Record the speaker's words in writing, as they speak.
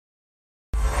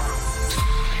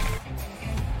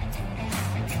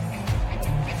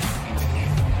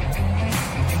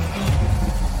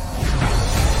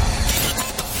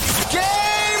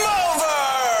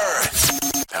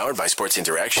Powered by Sports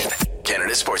Interaction,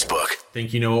 Canada Sportsbook.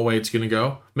 Think you know what way it's going to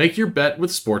go? Make your bet with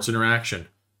Sports Interaction.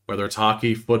 Whether it's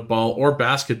hockey, football, or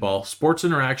basketball, Sports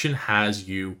Interaction has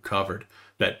you covered.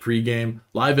 Bet pregame,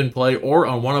 live in play, or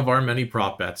on one of our many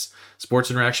prop bets. Sports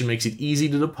Interaction makes it easy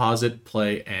to deposit,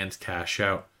 play, and cash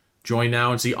out. Join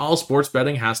now and see all sports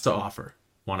betting has to offer.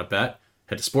 Want to bet?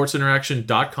 Head to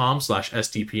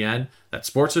sportsinteraction.com/SDPN. That's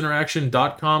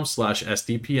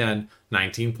sportsinteraction.com/SDPN.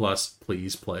 19 plus.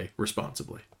 Please play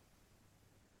responsibly.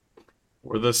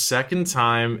 For the second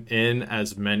time in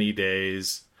as many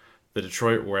days, the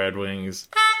Detroit Red Wings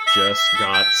just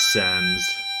got sends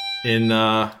in,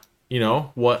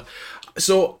 what?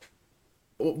 So,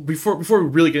 before we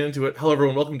really get into it, hello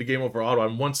everyone, welcome to Game Over Ottawa.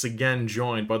 I'm once again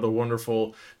joined by the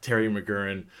wonderful Terry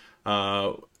McGurran.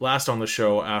 Last on the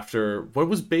show after what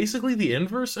was basically the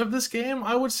inverse of this game,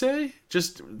 I would say.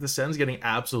 Just the Sens getting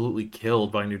absolutely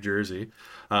killed by New Jersey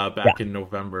back in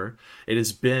November. It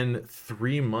has been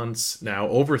 3 months now,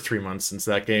 over 3 months since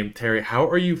that game. Terry, how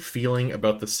are you feeling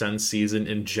about the Sens season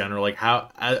in general? Like,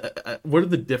 what are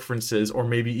the differences or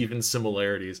maybe even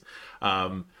similarities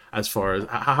as far as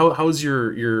how's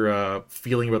your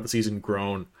feeling about the season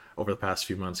grown over the past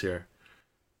few months here?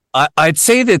 I'd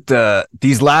say that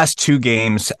these last two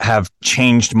games have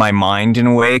changed my mind in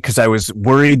a way, because I was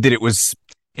worried that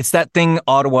it's that thing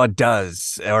Ottawa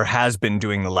does or has been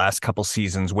doing the last couple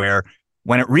seasons where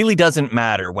when it really doesn't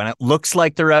matter, when it looks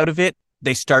like they're out of it,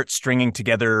 they start stringing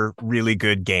together really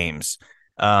good games.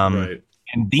 Right.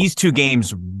 And these two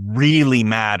games really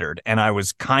mattered, and I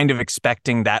was kind of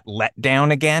expecting that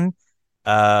letdown again.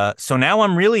 So now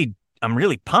I'm really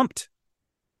pumped,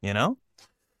 you know?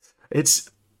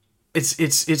 It's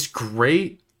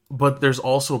great, but there's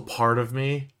also a part of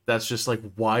me that's just like,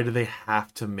 why do they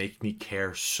have to make me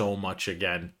care so much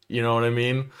again? You know what I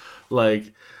mean?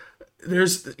 Like,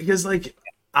 because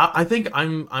I think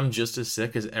I'm just as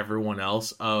sick as everyone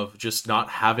else of just not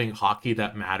having hockey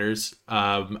that matters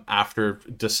after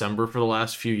December for the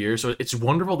last few years. So it's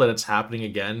wonderful that it's happening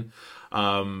again.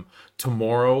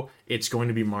 Tomorrow it's going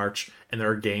to be March, and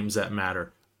there are games that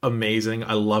matter. Amazing.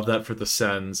 I love that for the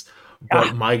Sens.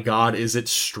 But my God, is it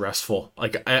stressful?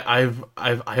 Like I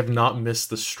have not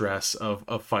missed the stress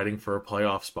of fighting for a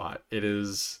playoff spot. It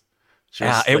is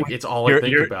just it's all I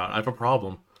think about. I have a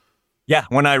problem. Yeah,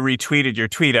 when I retweeted your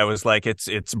tweet, I was like,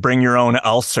 "It's bring your own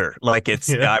ulcer." Like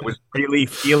I was really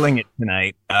feeling it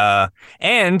tonight.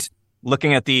 And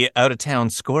looking at the out of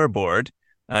town scoreboard,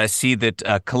 I see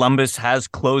that Columbus has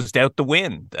closed out the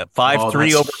win,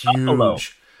 5-3 over Buffalo.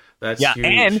 That's huge.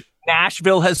 And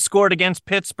Nashville has scored against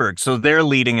Pittsburgh, so they're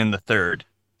leading in the third.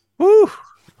 Woo!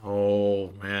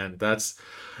 Oh man,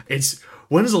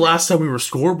 when is the last time we were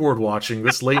scoreboard watching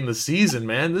this late in the season,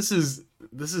 man? This is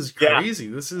crazy.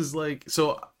 Yeah. This is like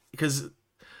so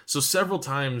several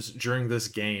times during this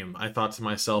game, I thought to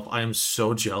myself, I am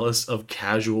so jealous of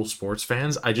casual sports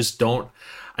fans. I just don't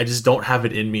have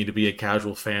it in me to be a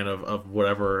casual fan of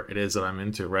whatever it is that I'm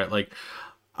into, right? Like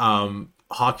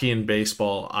hockey and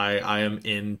baseball, I am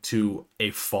into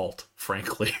a fault,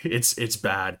 frankly. It's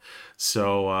bad.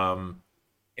 So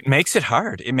it makes it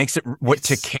hard. It makes it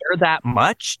to care that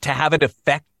much, to have it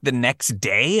affect the next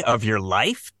day of your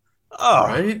life. Oh,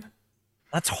 right?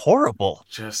 That's horrible.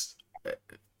 Just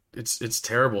it's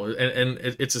terrible. And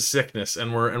it's a sickness,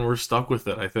 and we're stuck with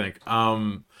it, I think.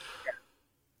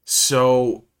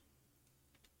 So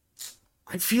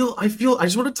I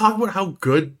just want to talk about how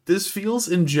good this feels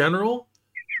in general.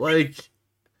 Like,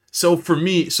 so for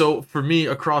me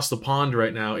across the pond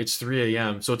right now, it's 3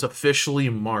 a.m. So it's officially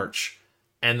March,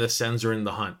 and the Sens are in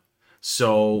the hunt.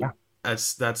 So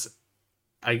that's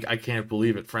I can't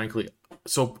believe it, frankly.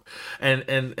 So and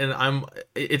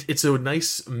it's a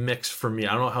nice mix for me.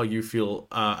 I don't know how you feel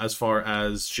as far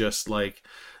as just like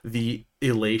the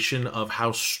elation of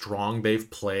how strong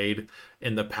they've played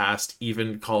in the past,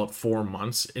 even call it 4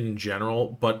 months in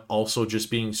general, but also just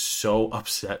being so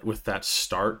upset with that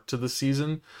start to the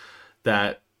season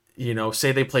that, you know,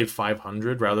 say they played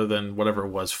 500 rather than whatever it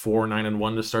was,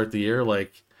 4-9-1 to start the year.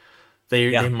 Like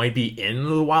they might be in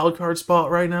the wild card spot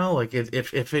right now. Like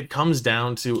if it comes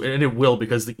down to, and it will,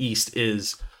 because the East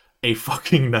is a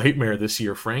fucking nightmare this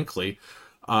year, frankly.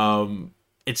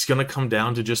 It's going to come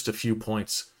down to just a few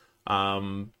points.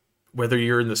 Whether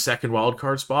you're in the second wild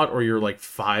card spot or you're like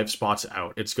 5 spots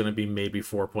out, it's going to be maybe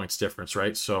 4 points difference,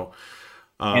 right? So,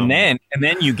 and then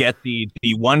you get the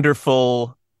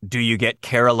wonderful. Do you get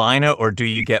Carolina or do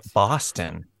you get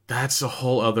Boston? That's a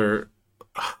whole other.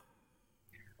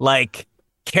 Like,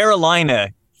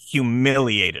 Carolina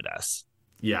humiliated us.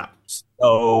 Yeah.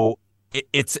 So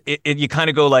you kind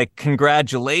of go like,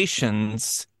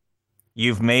 congratulations.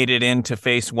 you've made it in to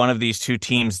face one of these two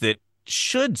teams that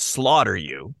should slaughter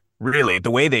you. Really,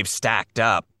 the way they've stacked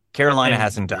up. Carolina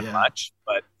hasn't done much,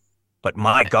 but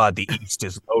my God, the East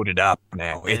is loaded up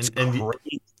now. It's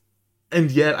crazy. And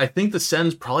yet, I think the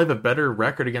Sens probably have a better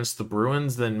record against the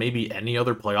Bruins than maybe any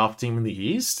other playoff team in the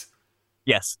East.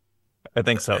 Yes, I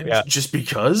think so. Yeah, just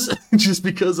because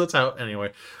that's how.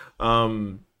 Anyway,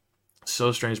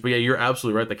 so strange. But yeah, you're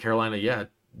absolutely right. The Carolina,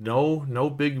 no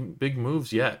big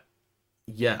moves yet.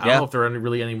 I don't know if there are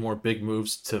really any more big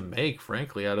moves to make.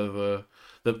 Frankly, out of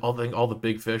all the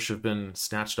big fish have been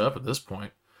snatched up at this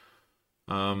point.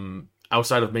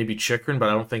 Outside of maybe Chychrun, but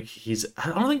I don't think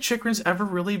Chychrun's ever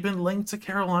really been linked to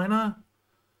Carolina.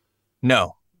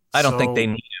 No, I don't think they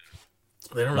need him.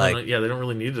 They don't really, they don't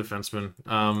really need a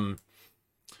defenseman.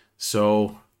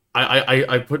 So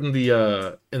I put in the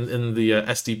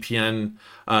SDPN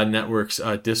network's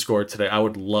Discord today. I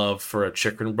would love for a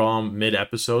Chychrun bomb mid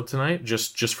episode tonight,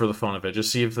 just for the fun of it.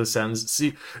 Just see if the Sens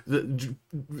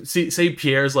say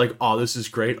Pierre's like, oh, this is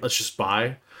great. Let's just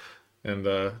buy, and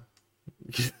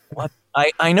what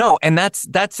I know, and that's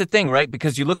the thing, right?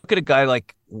 Because you look at a guy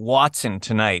like Watson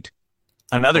tonight,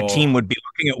 another team would be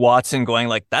looking at Watson going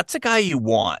like, that's a guy you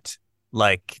want.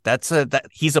 Like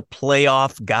he's a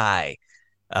playoff guy.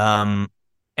 And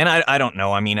I don't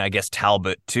know. I mean, I guess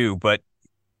Talbot too, but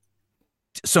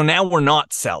so now we're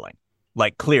not selling.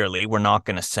 Like clearly we're not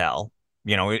going to sell.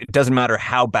 You know, it doesn't matter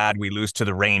how bad we lose to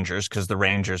the Rangers because the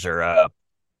Rangers are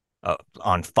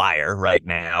on fire right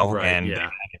now. Right,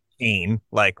 and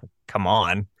like, come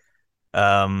on.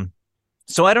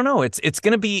 So I don't know. It's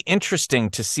going to be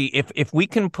interesting to see if we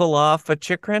can pull off a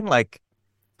Chychrun. Like,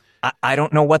 I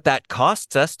don't know what that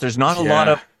costs us. There's not a lot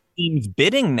of teams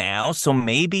bidding now, so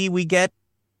maybe we get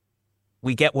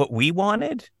what we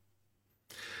wanted.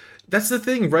 That's the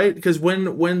thing, right? Because when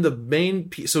the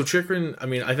main so Chychrun, I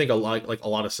mean, I think a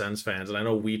lot of Sens fans, and I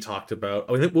know we talked about.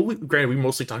 Granted, we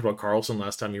mostly talked about Karlsson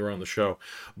last time you were on the show,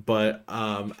 but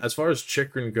as far as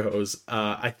Chychrun goes,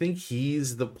 I think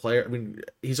he's the player. I mean,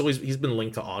 he's been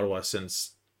linked to Ottawa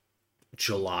since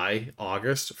July,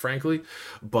 August, frankly,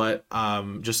 but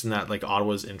just in that like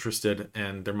Ottawa's interested,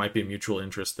 and there might be a mutual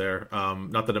interest there.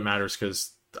 Not that it matters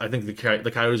because I think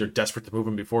the Coyotes are desperate to move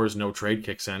him before his no trade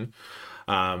kicks in.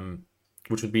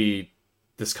 Which would be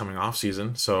this coming off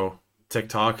season. So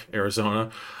TikTok, Arizona.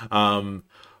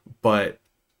 But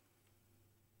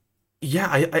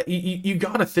yeah, you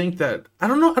gotta think that I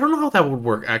don't know how that would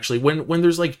work actually. When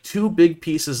there's like two big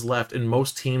pieces left and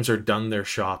most teams are done their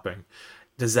shopping,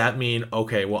 does that mean,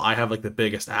 okay, well, I have like the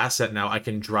biggest asset now, I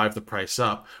can drive the price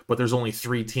up, but there's only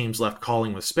 3 teams left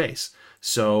calling with space.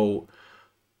 So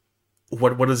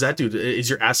what does that do? Is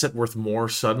your asset worth more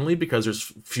suddenly because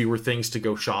there's fewer things to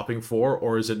go shopping for,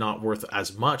 or is it not worth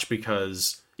as much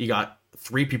because you got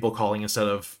 3 people calling instead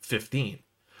of 15?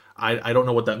 I don't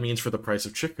know what that means for the price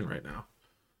of Chychrun right now.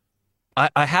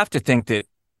 I have to think that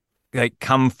like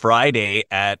come Friday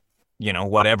at, you know,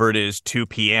 whatever it is, 2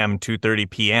 p.m., 2:30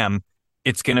 p.m.,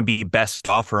 it's going to be best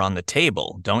offer on the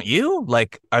table, don't you?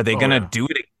 Like, are they going to do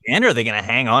it again? Are they going to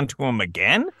hang on to him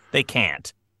again? They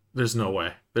can't. There's no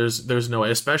way. There's no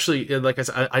way. Especially, like I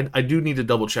said, I do need to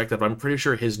double check that, but I'm pretty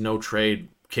sure his no trade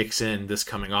kicks in this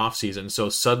coming off season. So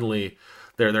suddenly,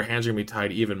 their hands are gonna be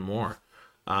tied even more.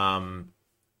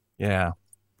 Yeah,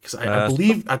 because I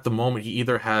believe at the moment he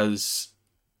either has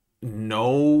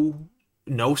no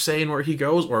say in where he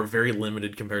goes, or very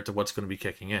limited compared to what's going to be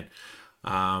kicking in.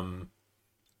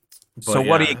 So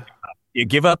what do you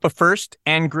give up a first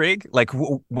and Greg? Like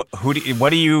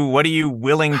what are you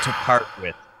willing to part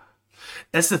with?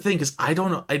 That's the thing, because I don't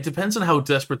know. It depends on how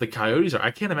desperate the Coyotes are.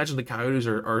 I can't imagine the Coyotes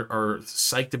are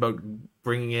psyched about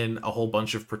bringing in a whole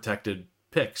bunch of protected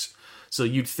picks. So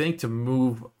you'd think to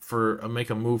make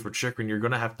a move for Chychrun, you're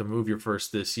going to have to move your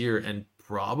first this year and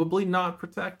probably not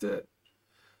protect it.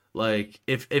 Like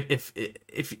if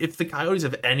the Coyotes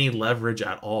have any leverage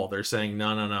at all, they're saying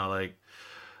no, like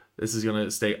this is going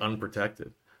to stay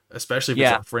unprotected. Especially if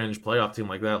it's a fringe playoff team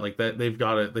like that, they've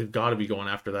got to be going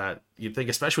after that. You'd think,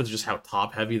 especially with just how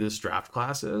top heavy this draft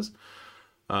class is.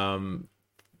 I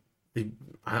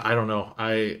don't know.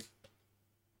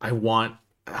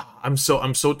 I'm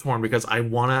so torn because I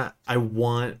want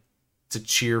to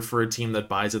cheer for a team that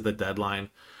buys at the deadline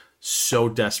so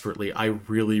desperately. I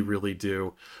really, really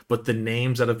do. But the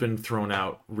names that have been thrown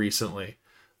out recently,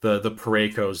 the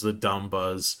Parekos, the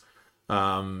Dumbas,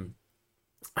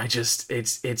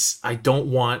 I don't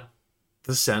want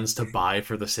the Sens to buy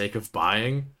for the sake of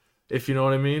buying, if you know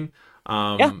what I mean.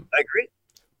 I agree.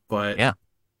 But yeah,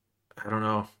 I don't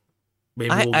know.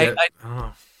 Maybe I don't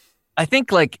know. I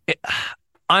think like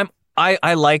I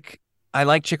like I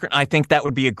like Chychrun. I think that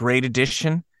would be a great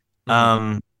addition.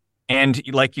 Mhm. And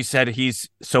like you said, his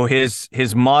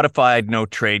modified no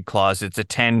trade clause. It's a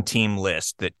 10-team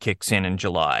list that kicks in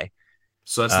July.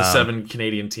 So that's the Um, 7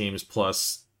 Canadian teams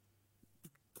plus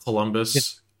you,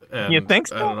 Columbus, you and think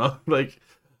I so? don't know, like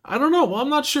I don't know. Well, I'm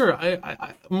not sure.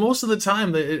 Most of the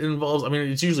time that it involves. I mean,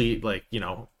 it's usually like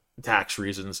tax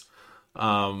reasons,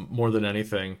 more than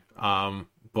anything.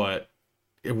 But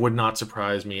it would not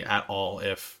surprise me at all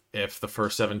if the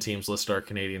first 7 teams listed are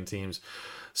Canadian teams.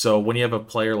 So when you have a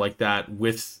player like that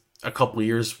with a couple of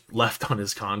years left on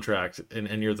his contract,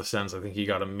 and you're the Sens, I think you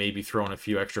got to maybe throw in a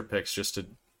few extra picks just to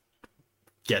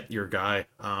get your guy.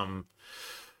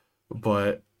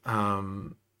 But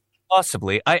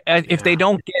Possibly. If they yeah,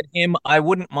 don't get him, I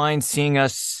wouldn't mind seeing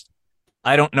us.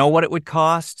 I don't know what it would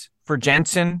cost for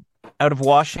Jensen out of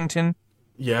Washington.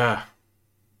 yeah,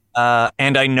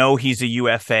 And I know he's a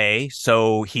UFA,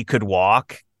 so he could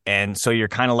walk. And so you're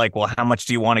kind of like, well, how much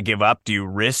do you want to give up? Do you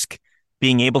risk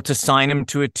being able to sign him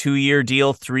to a 2-year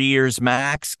deal, 3 years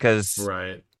max? Because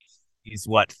right, he's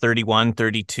what, 31,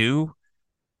 32?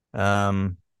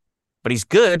 But he's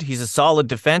good. He's a solid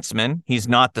defenseman. He's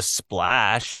not the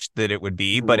splash that it would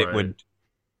be, but it right. would.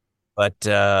 But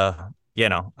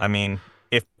I mean,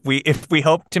 if we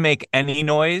hope to make any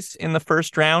noise in the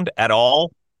first round at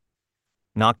all,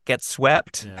 not get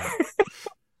swept. Yeah.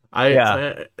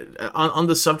 Yeah. On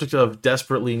the subject of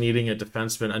desperately needing a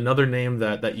defenseman, another name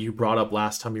that you brought up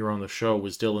last time you were on the show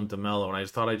was Dylan DeMello, and I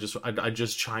thought I'd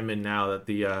just chime in now that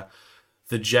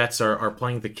the Jets are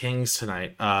playing the Kings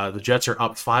tonight. The Jets are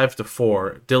up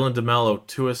 5-4. Dylan DeMello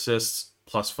 2 assists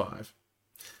 +5.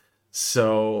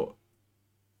 So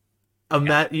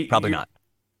Probably you're not.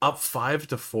 up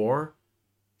 5-4,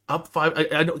 up five.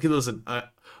 I don't listen.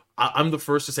 I'm the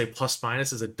first to say plus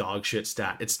minus is a dog shit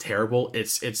stat. It's terrible.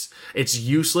 It's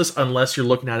useless unless you're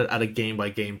looking at it at a game by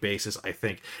game basis. I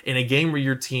think in a game where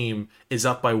your team is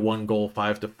up by 1 goal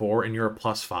 5-4 and you're a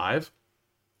 +5,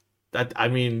 that I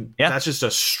mean Yeah. that's just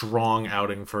a strong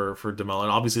outing for DeMello.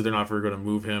 And obviously they're not very going to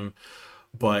move him,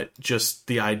 but just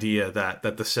the idea that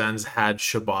the Sens had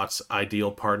Shabbat's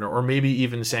ideal partner, or maybe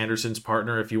even Sanderson's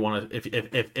partner, if you want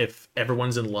to, if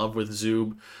everyone's in love with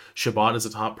Zub, Shabbat is a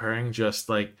top pairing. Just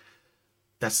like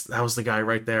that was the guy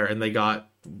right there, and they got.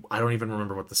 I don't even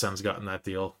remember what the Sens got in that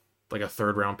deal, like a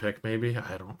 3rd round pick, maybe.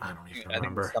 I don't even I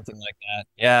think it's remember. something like that.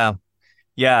 Yeah.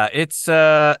 Yeah,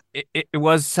 it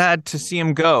was sad to see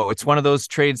him go. It's one of those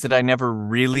trades that I never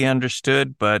really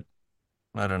understood, but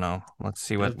I don't know. Let's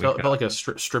see Yeah, what it we've felt got. like a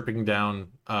stripping down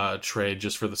trade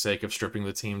just for the sake of stripping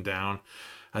the team down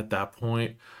at that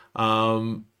point.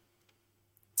 Um,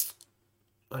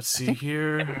 let's I see think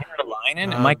here.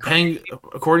 Carolina. Am I Peng, crazy?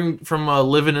 according from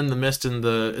living in the mist in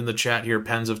the chat here,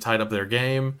 Pens have tied up their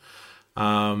game.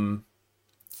 Um,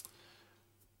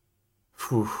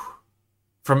 whew.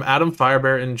 From Adam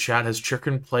Firebear in chat, has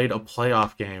Chicken played a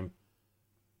playoff game?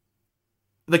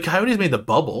 The Coyotes made the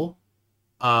bubble,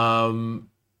 um,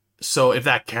 so if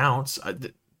that counts,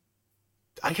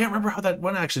 I can't remember how that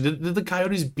went. Actually, did the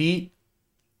Coyotes beat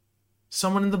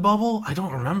someone in the bubble? I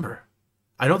don't remember.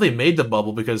 I know they made the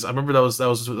bubble because I remember that was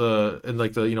in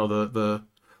like the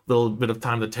little bit of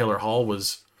time that Taylor Hall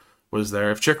was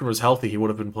there. If Chicken was healthy, he would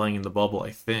have been playing in the bubble,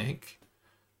 I think.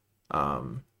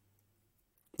 Um,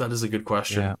 that is a good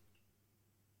question. Yeah,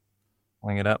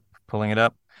 pulling it up, pulling it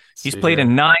up. Let's He's see played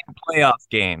in here. 9 playoff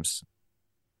games.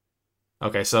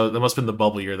 Okay, so that must have been the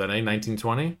bubble year then, eh?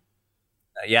 1920?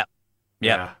 Yeah,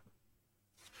 yeah. Yeah.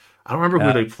 I don't remember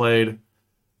who Uh, they played.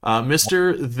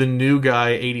 Mr. The New Guy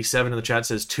 87 in the chat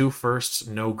says 2 firsts,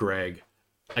 no Greg,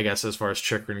 I guess, as far as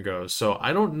Chikrin goes. So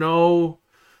I don't know.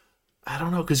 I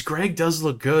don't know, because Greg does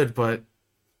look good, but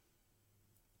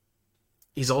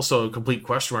he's also a complete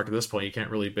question mark at this point. You can't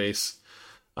really base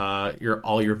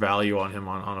your value on him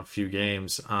on a few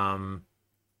games.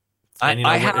 I And you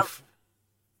I know what? have If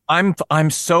I'm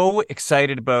so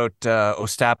excited about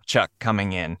Ostapchuk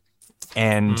coming in,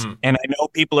 mm, and I know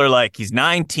people are like, he's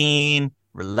 19,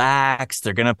 relax.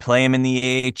 They're gonna play him in the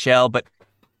AHL, but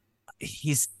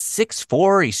he's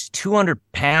 6'4", he's 200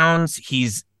 pounds.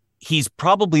 He's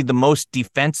probably the most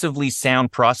defensively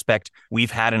sound prospect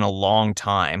we've had in a long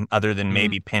time, other than mm,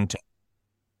 maybe Pinto.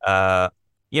 Uh,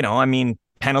 I mean,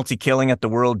 penalty killing at the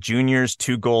World Juniors,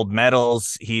 2 gold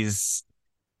medals. He's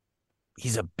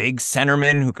a big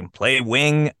centerman who can play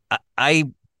wing. I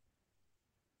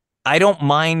don't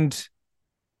mind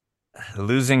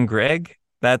losing Greg.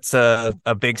 That's a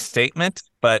big statement,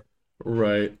 but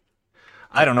right,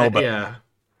 I don't know about. yeah,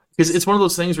 because it's one of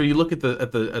those things where you look at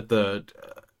the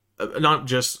not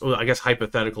just, well, I guess,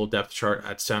 hypothetical depth chart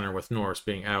at center with Norris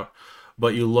being out,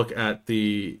 but you look at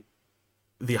the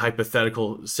the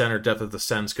hypothetical center depth that the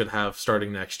Sens could have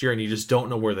starting next year, and you just don't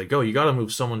know where they go. You got to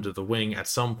move someone to the wing at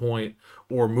some point,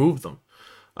 or move them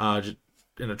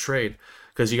in a trade,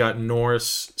 because you got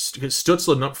Norris,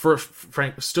 Stützle. For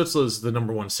Frank, Stützle is the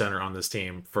number one center on this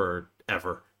team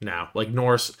forever now. Like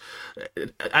Norris,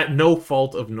 at no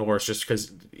fault of Norris, just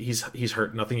because he's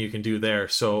hurt, nothing you can do there.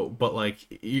 So, but like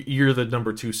you're the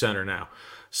number two center now.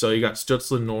 So you got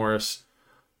Stützle, Norris.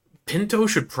 Pinto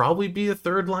should probably be a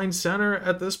third line center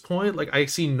at this point. Like, I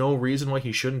see no reason why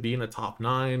he shouldn't be in a top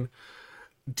 9.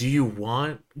 Do you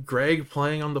want Greg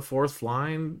playing on the fourth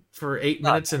line for 8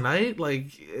 minutes a night?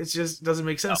 Like, it just doesn't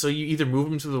make sense. So you either move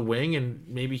him to the wing and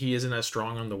maybe he isn't as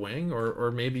strong on the wing,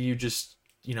 or maybe you just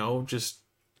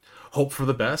hope for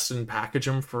the best and package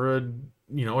him for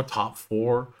a top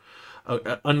 4,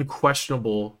 a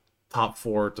unquestionable top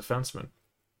 4 defenseman.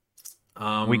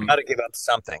 We got to give up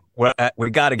something. We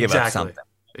got to give up something.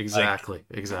 Exactly.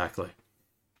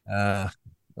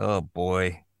 Oh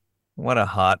boy, what a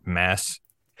hot mess.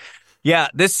 Yeah,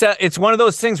 this it's one of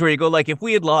those things where you go, like, if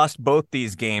we had lost both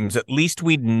these games, at least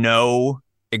we'd know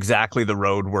exactly the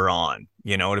road we're on.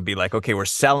 To be like, okay, we're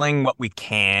selling what we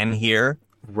can here,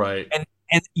 right?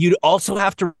 And you'd also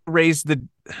have to raise the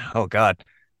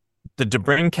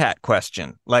DeBrincat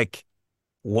question, like.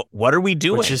 What are we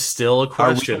doing? Which is still a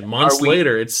question. Months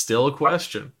later, it's still a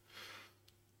question.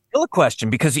 Still a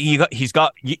question, because he's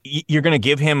got. You're going to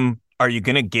give him. Are you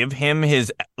going to give him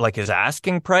his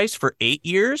asking price for 8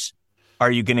 years? Are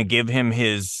you going to give him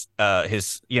his I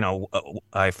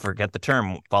forget the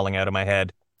term falling out of my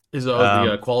head.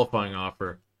 The qualifying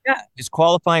offer. Yeah, his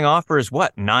qualifying offer is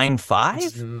what,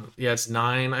 9.5? Yeah, it's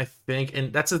 9, I think.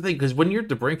 And that's the thing, because when you're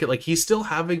DeBrincat, like, he's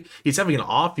having an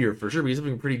off year for sure, but he's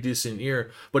having a pretty decent year.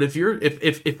 But if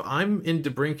I'm in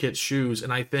DeBrincat's shoes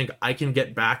and I think I can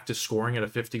get back to scoring at a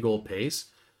 50-goal pace,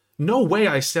 no way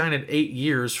I sign at 8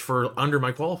 years for under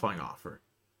my qualifying offer.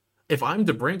 If I'm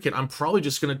DeBrincat, I'm probably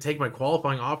just going to take my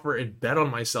qualifying offer and bet on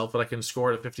myself that I can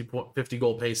score at a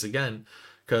 50-goal pace again.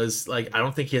 Because, like, I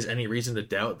don't think he has any reason to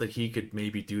doubt that he could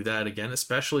maybe do that again,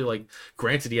 especially, like,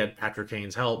 granted he had Patrick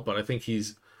Kane's help, but I think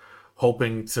he's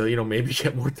hoping to, maybe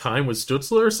get more time with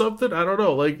Stützle or something. I don't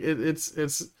know. Like,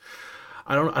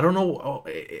 I don't know.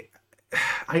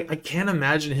 I can't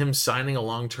imagine him signing a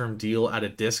long-term deal at a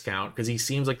discount, because he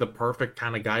seems like the perfect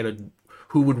kind of guy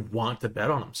who would want to bet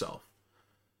on himself.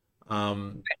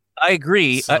 I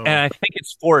agree, and I think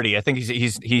it's 40. I think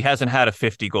he hasn't had a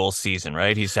 50-goal season,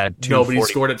 right? He's had 2. No, but he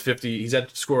scored at 50. He's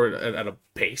scored at a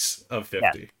pace of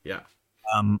 50. Yeah.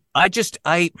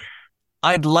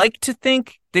 I'd like to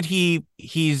think that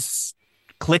he's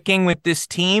clicking with this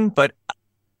team, but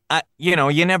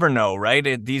you never know,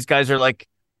 right? These guys are like,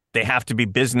 they have to be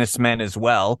businessmen as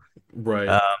well,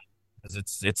 right?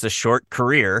 Because it's a short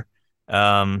career.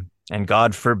 And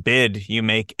God forbid you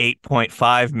make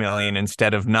 8.5 million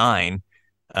instead of 9.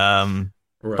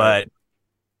 Right.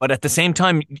 But at the same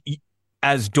time,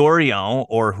 as Dorion,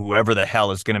 or whoever the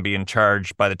hell is going to be in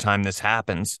charge by the time this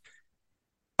happens,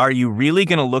 are you really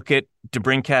going to look at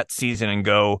DeBrincat's season and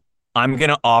go, I'm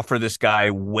going to offer this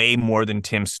guy way more than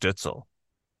Tim Stützle?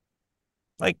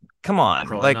 Like, come on.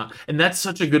 Probably not. And that's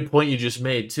such a good point you just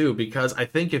made too, because I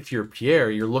think if you're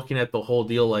Pierre, you're looking at the whole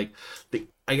deal. Like,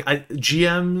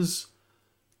 GMs,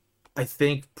 I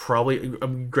think probably,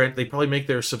 granted, they probably make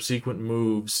their subsequent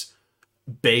moves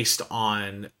based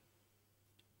on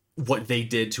what they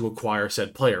did to acquire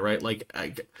said player, right? Like,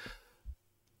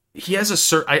 he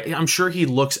has I'm sure he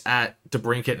looks at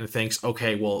DeBrincat and thinks,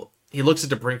 okay, well, he looks at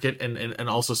DeBrincat and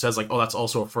also says, like, oh, that's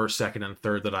also a first, second, and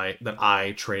third that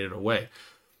I traded away.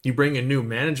 You bring in new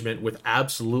management with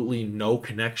absolutely no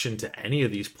connection to any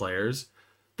of these players.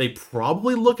 They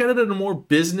probably look at it in a more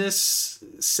business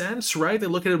sense, right? They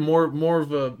look at it more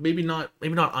of a maybe not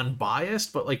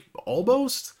unbiased, but like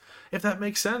almost, if that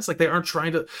makes sense. Like, they aren't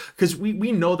trying to, because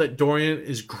we know that Dorion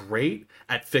is great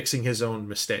at fixing his own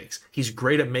mistakes. He's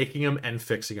great at making them and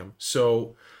fixing them.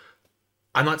 So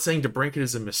I'm not saying DeBrincat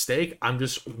is a mistake. I'm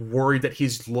just worried that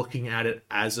he's looking at it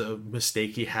as a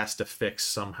mistake he has to fix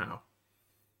somehow.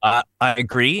 I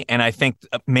agree, and I think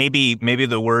maybe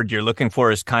the word you're looking for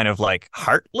is kind of like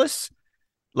heartless.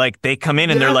 Like, they come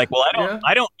in and they're like, "Well,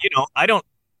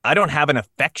 I don't have an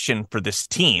affection for this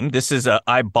team. This is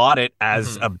I bought it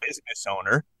as a business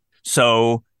owner.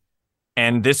 So,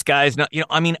 and this guy's not,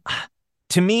 I mean,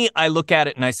 to me, I look at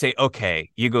it and I say, okay,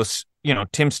 you go,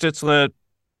 Tim Stützle,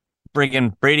 bring in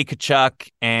Brady Tkachuk,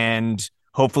 and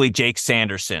hopefully Jake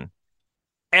Sanderson.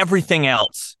 Everything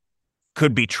else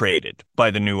could be traded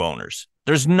by the new owners.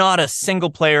 There's not a single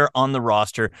player on the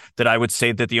roster that I would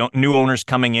say that the new owners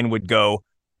coming in would go,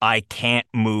 I can't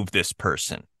move this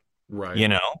person. Right. you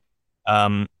know.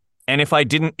 Um, and if I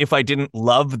didn't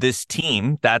love this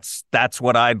team, that's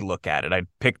what I'd look at it. I'd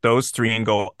pick those three and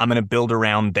go, I'm going to build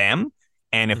around them.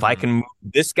 And if I Hmm. can move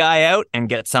this guy out and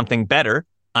get something better,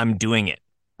 I'm doing it.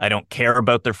 I don't care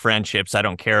about their friendships. I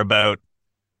don't care about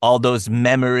all those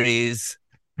memories.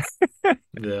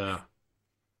 Yeah.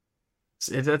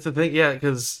 That's the thing. Yeah,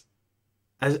 because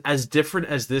as different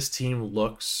as this team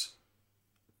looks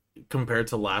compared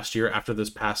to last year after this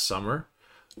past summer,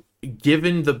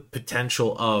 given the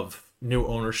potential of new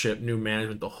ownership, new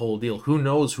management, the whole deal, who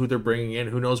knows who they're bringing in,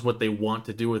 who knows what they want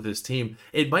to do with this team.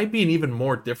 It might be an even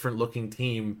more different looking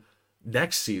team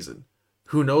next season.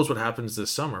 Who knows what happens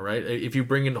this summer, right? If you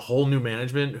bring in whole new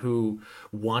management who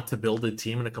want to build a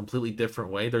team in a completely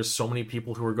different way, there's so many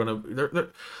people who are going to,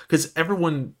 because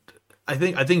everyone,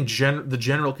 the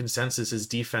general consensus is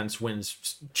defense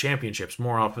wins championships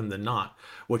more often than not,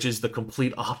 which is the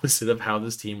complete opposite of how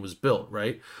this team was built,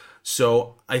 right?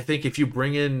 So I think if you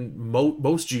bring in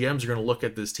most GMs are going to look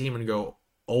at this team and go,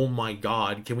 "Oh my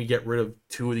God, can we get rid of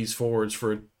two of these forwards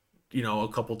for, a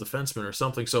couple defensemen or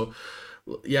something?" So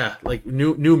yeah, like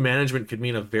new management could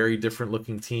mean a very different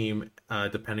looking team,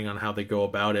 depending on how they go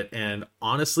about it. And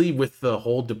honestly, with the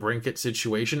whole DeBrincat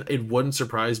situation, it wouldn't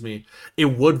surprise me. It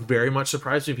would very much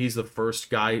surprise me if he's the first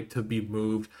guy to be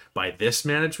moved by this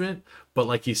management. But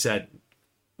like you said,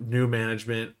 new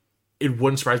management, it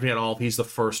wouldn't surprise me at all if he's the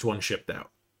first one shipped out.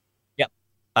 Yeah,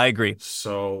 I agree.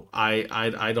 So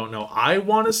I don't know. I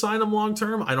want to sign him long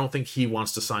term. I don't think he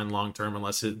wants to sign long term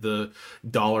unless the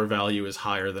dollar value is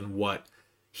higher than what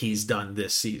he's done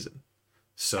this season.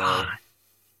 So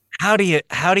How do you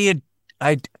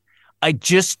I I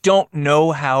just don't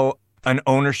know how an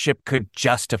ownership could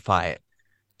justify it.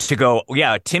 To go,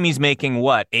 yeah, Timmy's making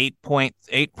what,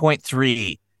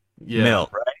 8.3 yeah, mil,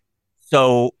 right?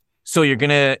 So you're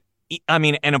gonna, I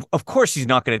mean, and of course he's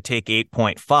not gonna take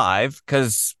 8.5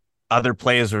 because other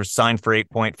players are signed for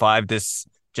 8.5 this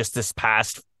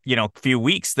past, few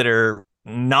weeks that are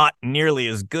not nearly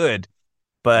as good.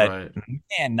 But right.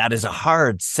 man, that is a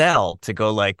hard sell to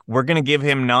go like, we're gonna give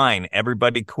him 9.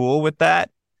 Everybody cool with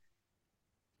that?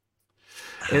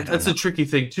 I And don't that's know. a tricky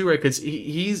thing too, right? Because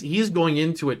he's going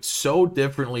into it so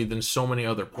differently than so many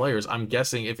other players. I'm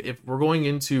guessing if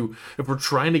we're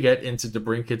trying to get into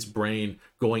DeBrincat's brain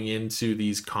going into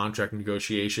these contract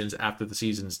negotiations after the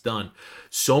season's done,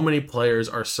 so many players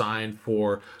are signed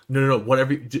for no,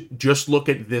 whatever. Just look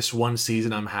at this one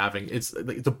season I'm having. It's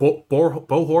like the Bo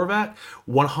Horvat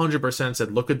 100%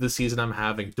 said, look at the season I'm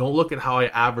having. Don't look at how I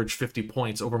averaged 50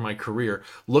 points over my career.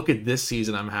 Look at this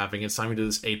season I'm having and sign me to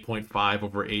this 8.5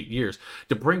 over 8 years.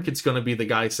 DeBrincat's going to be the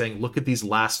guy saying, look at these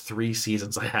last 3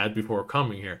 seasons I had before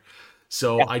coming here.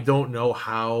 So Yeah. I don't know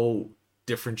how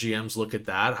different GMs look at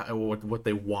that, what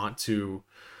they want to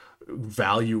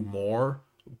value more.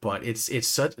 But it's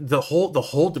such the whole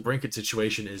DeBrincat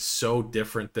situation is so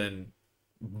different than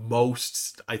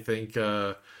most, I think,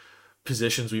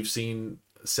 positions we've seen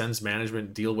Sens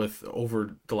management deal with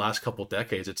over the last couple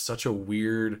decades. It's such a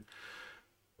weird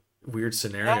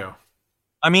scenario.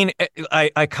 I mean,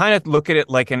 I kind of look at it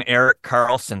like an Eric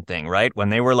Carlson thing, right? When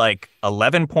they were like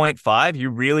 11.5,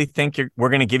 you really think we're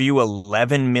going to give you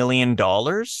 $11 million?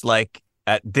 Like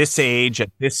at this age, at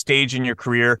this stage in your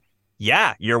career,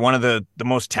 yeah, you're one of the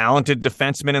most talented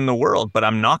defensemen in the world, but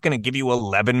I'm not going to give you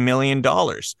 $11 million.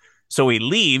 So he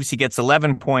leaves, he gets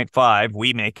 11.5.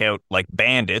 We make out like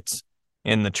bandits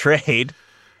in the trade.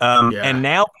 And Yeah.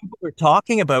 now people are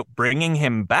talking about bringing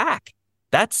him back.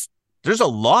 That's There's a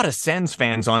lot of Sens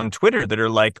fans on Twitter that are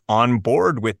like on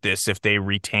board with this if they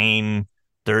retain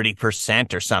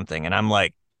 30% or something. And I'm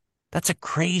like, that's a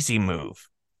crazy move.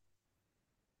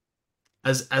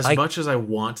 As I much as I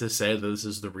want to say that this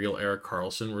is the real Eric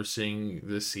Carlson we're seeing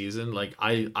this season, like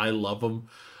I love him.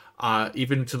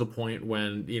 Even to the point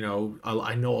when,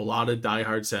 I know a lot of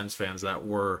diehard Sens fans that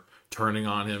were turning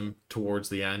on him towards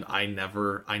the end. I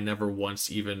never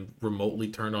once even remotely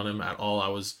turned on him at all. I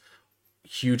was a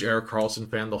huge Eric Carlson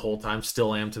fan the whole time,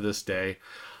 still am to this day.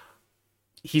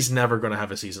 He's never going to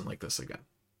have a season like this again.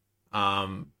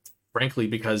 Frankly,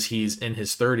 because he's in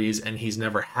his 30s and he's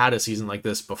never had a season like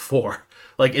this before.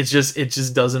 Like it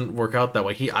just doesn't work out that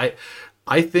way.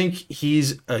 I think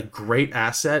he's a great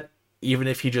asset, even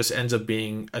if he just ends up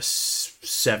being a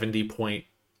 70-point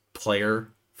player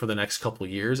for the next couple of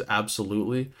years.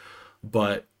 Absolutely,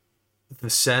 but the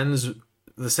Sens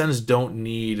the Sens don't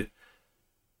need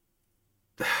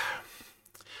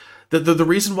the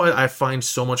reason why I find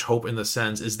so much hope in the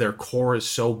Sens is their core is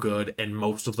so good and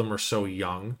most of them are so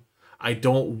young. I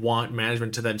don't want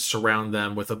management to then surround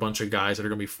them with a bunch of guys that are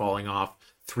going to be falling off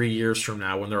 3 years from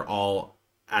now when they're all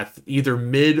at either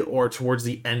mid or towards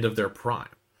the end of their prime.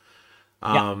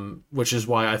 Yeah. Which is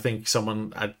why I think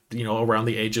someone at around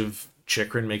the age of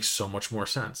Chikrin makes so much more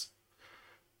sense.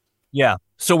 Yeah.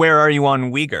 So where are you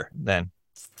on Uyghur then?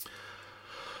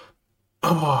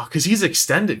 Oh, because he's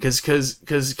extended.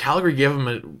 Because Calgary gave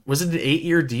him was it an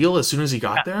 8-year deal as soon as he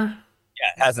got there?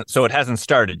 Yeah, it hasn't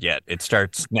started yet. It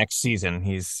starts next season.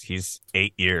 He's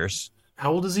 8 years.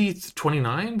 How old is he?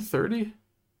 29, 30?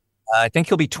 I think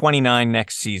he'll be 29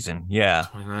 next season. Yeah.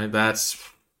 29.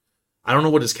 I don't know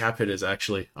what his cap hit is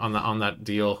actually on that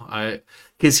deal.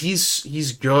 Because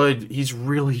he's good. He's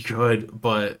really good,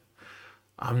 but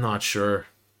I'm not sure.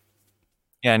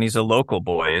 Yeah, and he's a local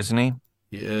boy, isn't he?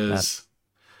 He is.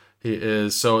 He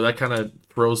is. So that kind of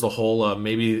throws the whole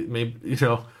maybe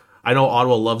I know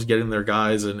Ottawa loves getting their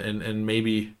guys and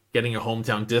maybe getting a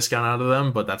hometown discount out of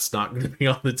them, but that's not going to be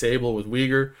on the table with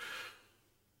Uyghur.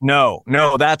 No,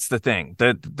 that's the thing.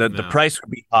 The price would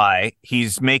be high.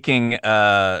 He's making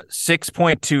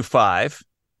 6.25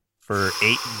 for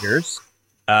 8 years.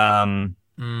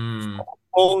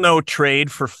 Full no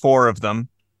trade for 4 of them,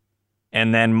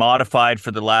 and then modified for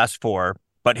the last 4.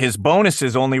 But his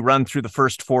bonuses only run through the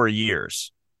first 4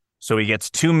 years. So he gets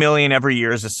 $2 million every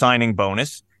year as a signing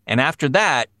bonus. And after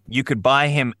that, you could buy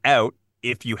him out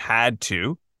if you had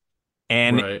to.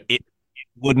 And Right. it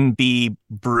wouldn't be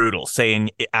brutal.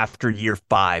 Saying after year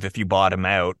 5, if you bought him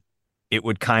out, it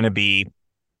would kind of be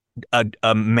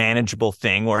a manageable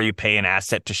thing, or you pay an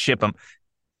asset to ship him.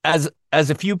 As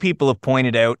a few people have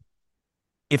pointed out,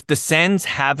 if the Sens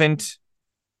haven't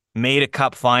made a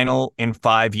cup final in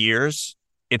 5 years,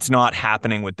 it's not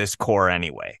happening with this core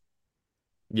anyway.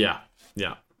 Yeah.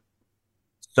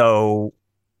 So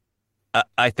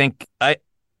I think at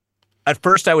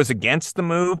first I was against the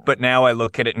move, but now I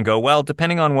look at it and go, well,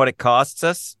 depending on what it costs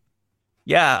us,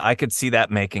 yeah, I could see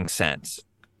that making sense.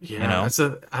 Yeah,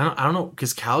 I don't know,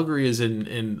 because Calgary is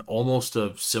in almost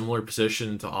a similar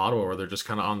position to Ottawa, where they're just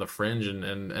kind of on the fringe,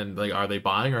 and like, are they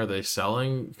buying? Are they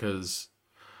selling? Because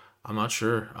I'm not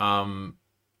sure. I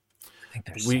think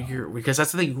Because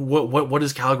that's the thing. What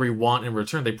does Calgary want in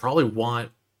return? They probably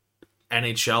want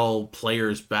NHL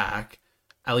players back,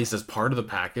 at least as part of the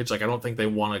package. Like, I don't think they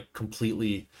want to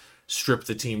completely strip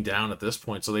the team down at this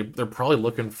point. So they're probably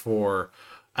looking for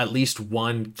at least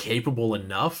one capable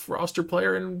enough roster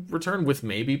player in return, with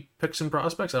maybe picks and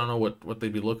prospects. I don't know what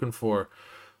they'd be looking for.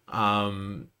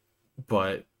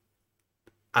 But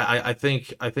I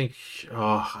think I don't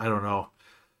know.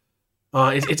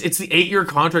 It's the 8-year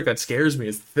contract that scares me.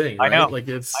 Is the thing, right? I know. Like,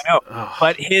 it's I know.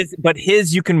 But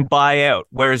his you can buy out.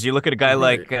 Whereas you look at a guy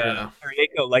like yeah.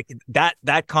 Mariaco, like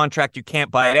that contract you can't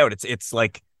buy it out. It's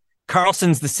like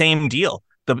Carlson's the same deal.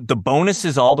 The bonus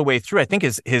is all the way through. I think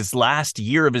his last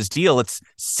year of his deal, it's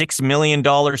 $6 million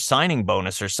signing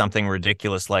bonus or something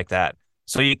ridiculous like that.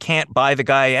 So you can't buy the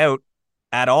guy out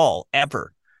at all,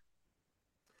 ever.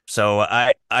 So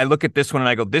I look at this one and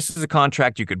I go, this is a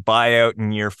contract you could buy out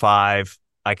in year 5.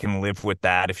 I can live with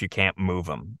that if you can't move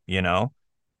him, And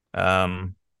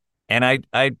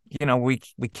we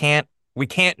can't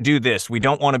do this. We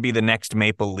don't want to be the next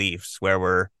Maple Leafs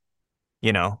where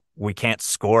we can't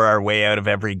score our way out of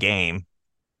every game.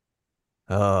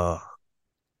 Oh,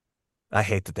 I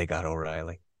hate that they got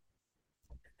O'Reilly.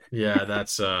 Yeah,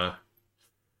 that's and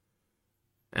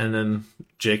then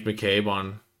Jake McCabe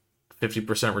on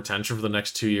 50% retention for the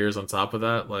next 2 years on top of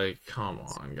that. Like, come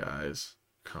on, guys.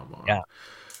 Come on. Yeah.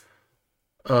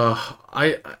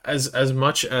 I as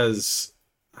much as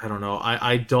I don't know,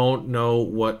 I don't know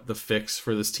what the fix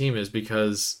for this team is,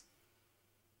 because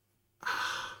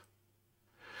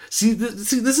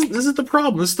this is the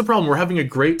problem. This is the problem. We're having a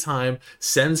great time.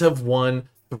 Sens have won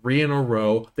 3 in a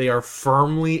row. They are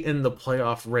firmly in the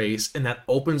playoff race, and that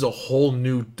opens a whole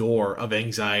new door of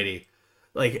anxiety.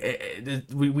 Like,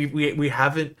 we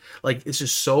haven't, like, it's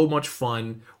just so much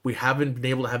fun. We haven't been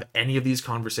able to have any of these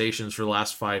conversations for the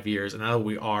last 5 years, and now that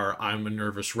we are, I'm a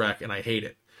nervous wreck, and I hate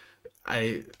it.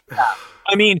 I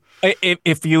mean,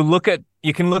 if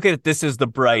you can look at it, this is the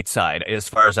bright side as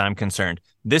far as I'm concerned.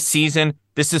 This season,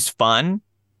 this is fun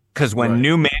because when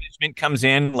new management comes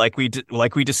in, like we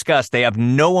discussed, they have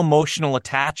no emotional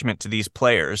attachment to these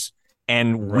players,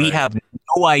 and we have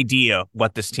no idea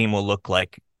what this team will look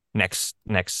like next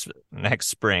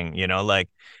spring.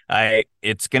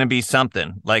 It's gonna be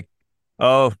something like,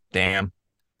 oh damn,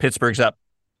 Pittsburgh's up,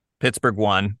 Pittsburgh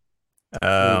won.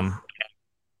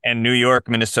 And New York,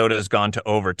 Minnesota has gone to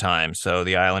overtime, so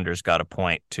the Islanders got a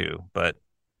point too. But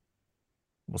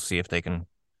we'll see if they can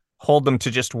hold them to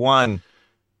just one.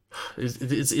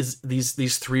 These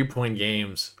 3-point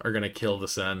games are gonna kill the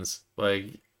Sens.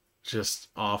 Like, Just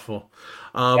awful.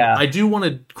 Yeah. I do want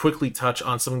to quickly touch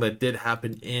on something that did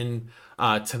happen in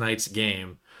tonight's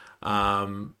game.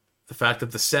 The fact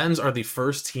that the Sens are the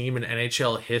first team in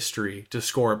NHL history to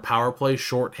score a power play,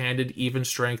 shorthanded, even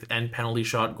strength, and penalty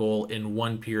shot goal in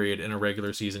one period in a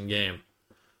regular season game.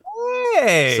 So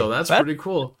Hey, that's pretty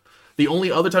cool. The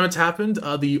only other time it's happened,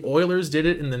 the Oilers did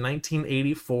it in the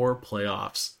 1984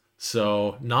 playoffs.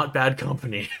 So not bad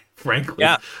company, frankly.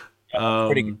 yeah,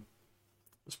 pretty good.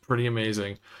 It's pretty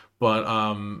amazing. But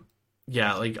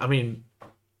yeah, like I mean,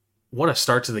 what a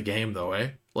start to the game though,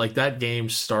 eh? Like that game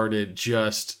started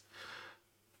just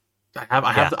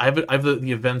I have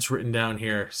the events written down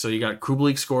here. So you got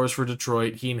Kubalik scores for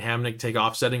Detroit. He and Hamnick take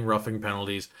offsetting roughing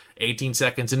penalties. 18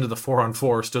 seconds into the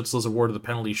 4-on-4, Stützle's awarded the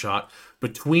penalty shot.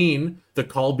 Between the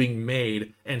call being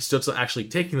made and Stützle actually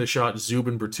taking the shot, Zub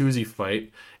and Bertuzzi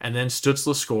fight, and then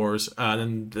Stützle scores.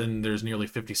 Then there's nearly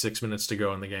 56 minutes to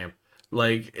go in the game.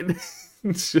 Like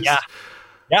it's just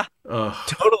Yeah.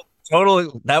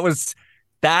 Total. That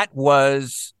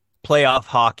was playoff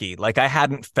hockey. Like I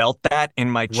hadn't felt that in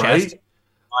my chest. right.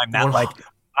 I'm not like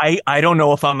I don't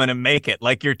know if I'm gonna make it.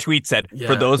 Like your tweet said, Yeah.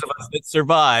 for those of us that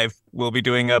survive, we'll be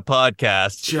doing a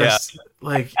podcast. Just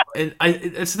like, and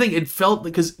it's the thing. It felt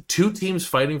because two teams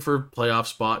fighting for playoff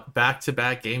spot,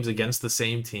 back-to-back games against the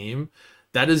same team.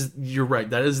 That is, you're right.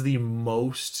 That is the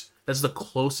most. That's the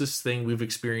closest thing we've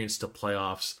experienced to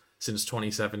playoffs since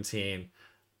 2017,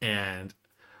 and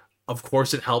of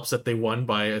course it helps that they won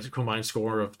by a combined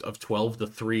score of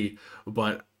 12-3.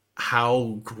 But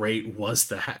how great was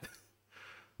that?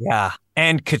 Yeah.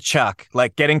 And Kachuk,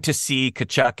 like getting to see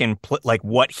Kachuk and like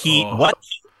what Oh,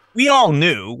 we all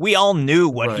knew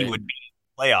what he right. would be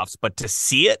in playoffs, but to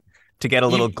see it, to get a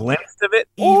little Even, glimpse of it.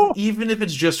 Oh, even if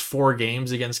it's just 4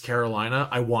 games against Carolina,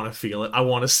 I want to feel it. I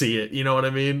want to see it. You know what I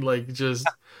mean? Like, just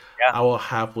yeah. I will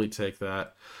happily take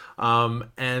that.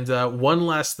 And one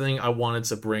last thing I wanted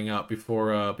to bring up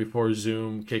before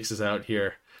Zoom kicks us out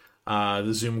here.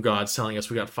 The Zoom gods telling us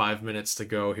we got 5 minutes to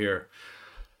go here.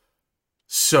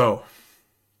 So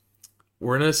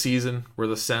we're in a season where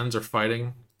the Sens are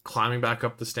fighting, climbing back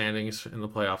up the standings in the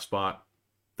playoff spot.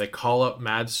 They call up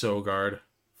Mads Sogard.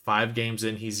 5 games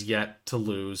in, he's yet to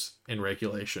lose in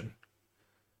regulation.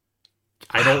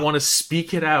 I don't want to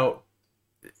speak it out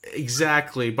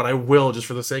exactly, but I will just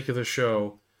for the sake of the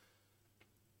show.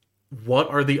 What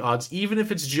are the odds, even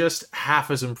if it's just half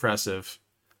as impressive?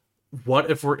 What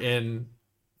if we're in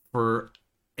for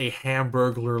a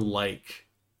Hamburglar like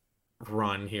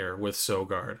run here with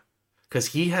Sogard? Because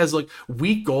he has like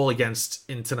weak goal against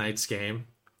in tonight's game.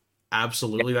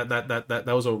 Absolutely, that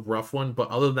was a rough one. But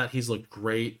other than that, he's looked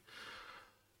great.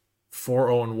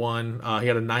 4-0-1. He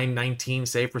had a 919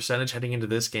 save percentage heading into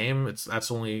this game.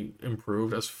 That's only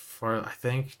improved as far, I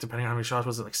think, depending on how many shots.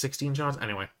 Was it like 16 shots?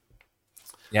 Anyway,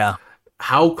 Yeah.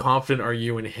 how confident are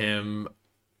you in him?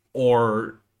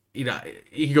 Or you know,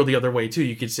 you could go the other way too.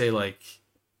 You could say like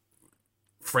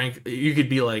Frank. You could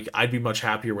be like, I'd be much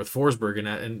happier with Forsberg,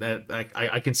 and that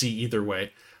I can see either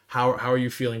way. How are you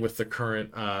feeling with the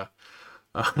current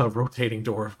rotating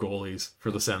door of goalies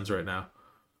for the Sens right now?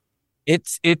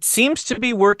 It seems to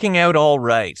be working out all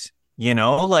right. You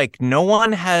know, like no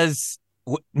one has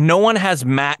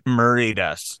Matt Murray'd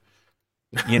us.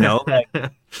 You know, like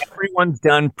everyone's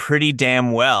done pretty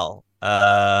damn well.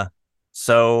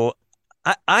 So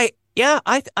I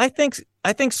think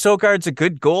Sogard's a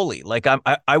good goalie. Like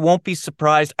I won't be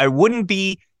surprised. I wouldn't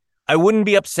be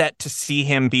upset to see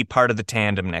him be part of the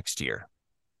tandem next year.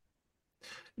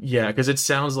 Yeah, because it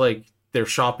sounds like they're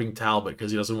shopping Talbot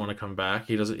because he doesn't want to come back.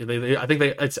 He doesn't. I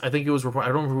think it was report. I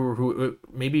don't remember who.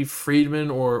 Maybe Friedman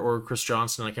or Chris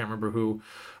Johnson. I can't remember who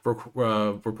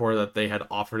reported that they had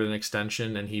offered an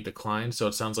extension and he declined. So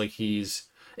it sounds like he's,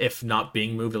 if not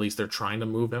being moved, at least they're trying to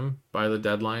move him by the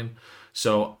deadline.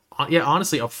 So yeah,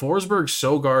 honestly, a Forsberg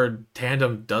Sogard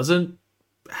tandem doesn't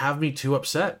have me too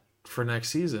upset for next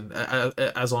season,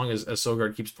 as long as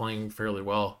Sogard keeps playing fairly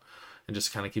well and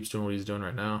just kind of keeps doing what he's doing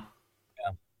right now.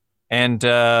 And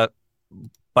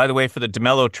by the way, for the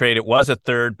DeMello trade, it was a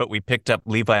third, but we picked up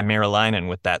Levi Merilainen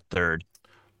with that third.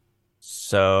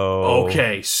 So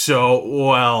Okay, so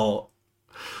well,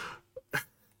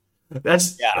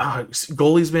 that's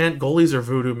goalies, man. Goalies are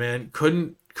voodoo, man.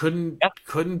 Couldn't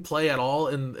play at all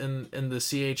in the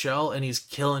CHL, and he's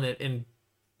killing it in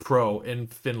pro in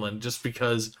Finland just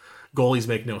because goalies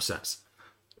make no sense.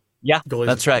 Yeah, Goalies,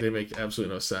 that's right. They make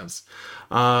absolutely no sense.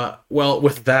 Well,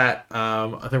 with that,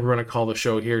 I think we're going to call the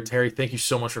show here. Terry, thank you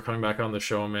so much for coming back on the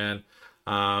show, man.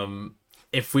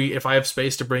 If I have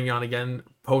space to bring you on again,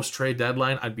 post trade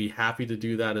deadline, I'd be happy to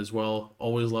do that as well.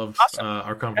 Always love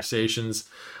our conversations,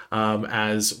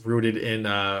 as rooted in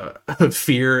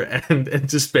fear and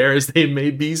despair as they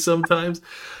may be sometimes.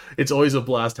 It's always a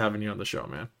blast having you on the show,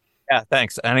 man. Yeah,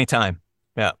 thanks. Anytime.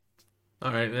 Yeah.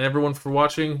 All right, and everyone for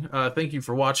watching, thank you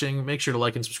for watching. Make sure to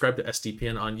like and subscribe to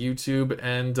SDPN on YouTube,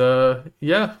 and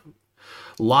yeah,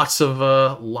 lots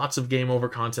of Game Over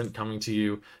content coming to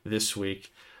you this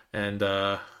week, and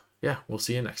yeah, we'll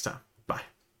see you next time. Bye.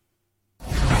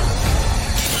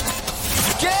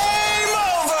 Game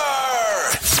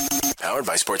over! Powered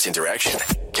by Sports Interaction,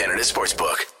 Canada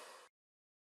Sportsbook.